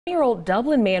Year-old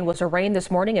Dublin man was arraigned this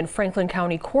morning in Franklin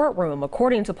County courtroom.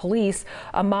 According to police,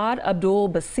 Ahmad Abdul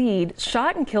Basid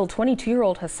shot and killed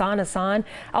 22-year-old Hassan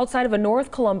outside of a North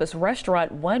Columbus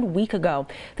restaurant 1 week ago.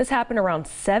 This happened around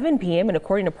 7 p.m. and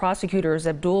according to prosecutors,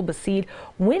 Abdul Basid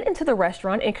went into the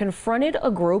restaurant and confronted a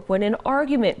group when an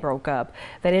argument broke up.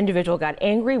 That individual got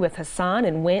angry with Hassan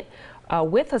and went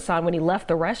with Hassan when he left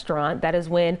the restaurant. That is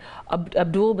when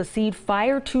Abdul Basid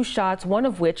fired 2 shots, one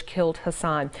of which killed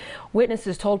Hassan.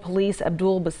 Witnesses told police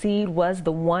Abdul Basid was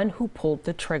the one who pulled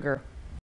the trigger.